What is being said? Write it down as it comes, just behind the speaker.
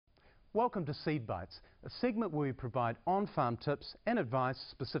Welcome to Seedbytes, a segment where we provide on-farm tips and advice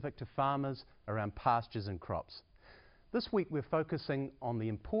specific to farmers around pastures and crops. This week we're focusing on the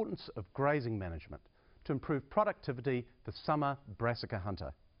importance of grazing management to improve productivity for summer brassica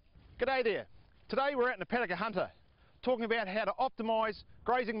hunter. G'day there. Today we're out in the paddock of Hunter talking about how to optimise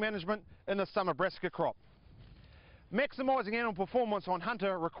grazing management in the summer brassica crop. Maximising animal performance on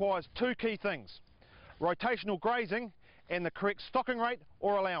Hunter requires two key things: rotational grazing and the correct stocking rate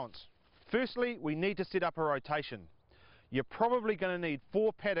or allowance. Firstly, we need to set up a rotation. You're probably going to need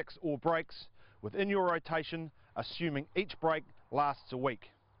 4 paddocks or breaks within your rotation, assuming each break lasts a week.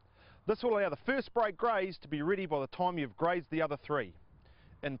 This will allow the first break graze to be ready by the time you've grazed the other 3.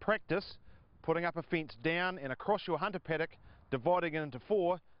 In practice, putting up a fence down and across your Hunter paddock, dividing it into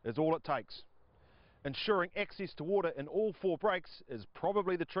 4 is all it takes. Ensuring access to water in all 4 breaks is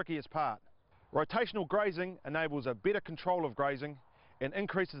probably the trickiest part. Rotational grazing enables a better control of grazing and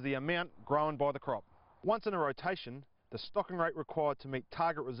increases the amount grown by the crop. Once in a rotation, the stocking rate required to meet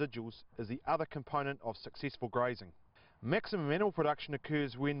target residuals is the other component of successful grazing. Maximum animal production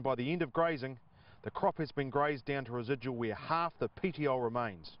occurs when, by the end of grazing, the crop has been grazed down to residual where half the PTL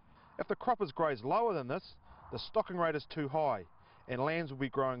remains. If the crop is grazed lower than this, the stocking rate is too high and lambs will be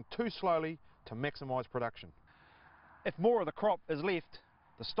growing too slowly to maximise production. If more of the crop is left,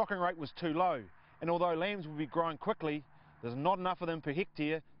 the stocking rate was too low, and although lambs will be growing quickly, there's not enough of them per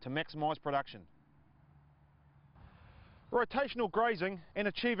hectare to maximise production. Rotational grazing and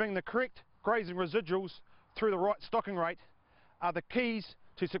achieving the correct grazing residuals through the right stocking rate are the keys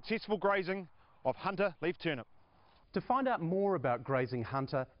to successful grazing of Hunter leaf turnip. To find out more about grazing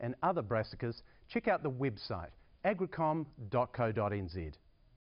Hunter and other brassicas, check out the website agricom.co.nz.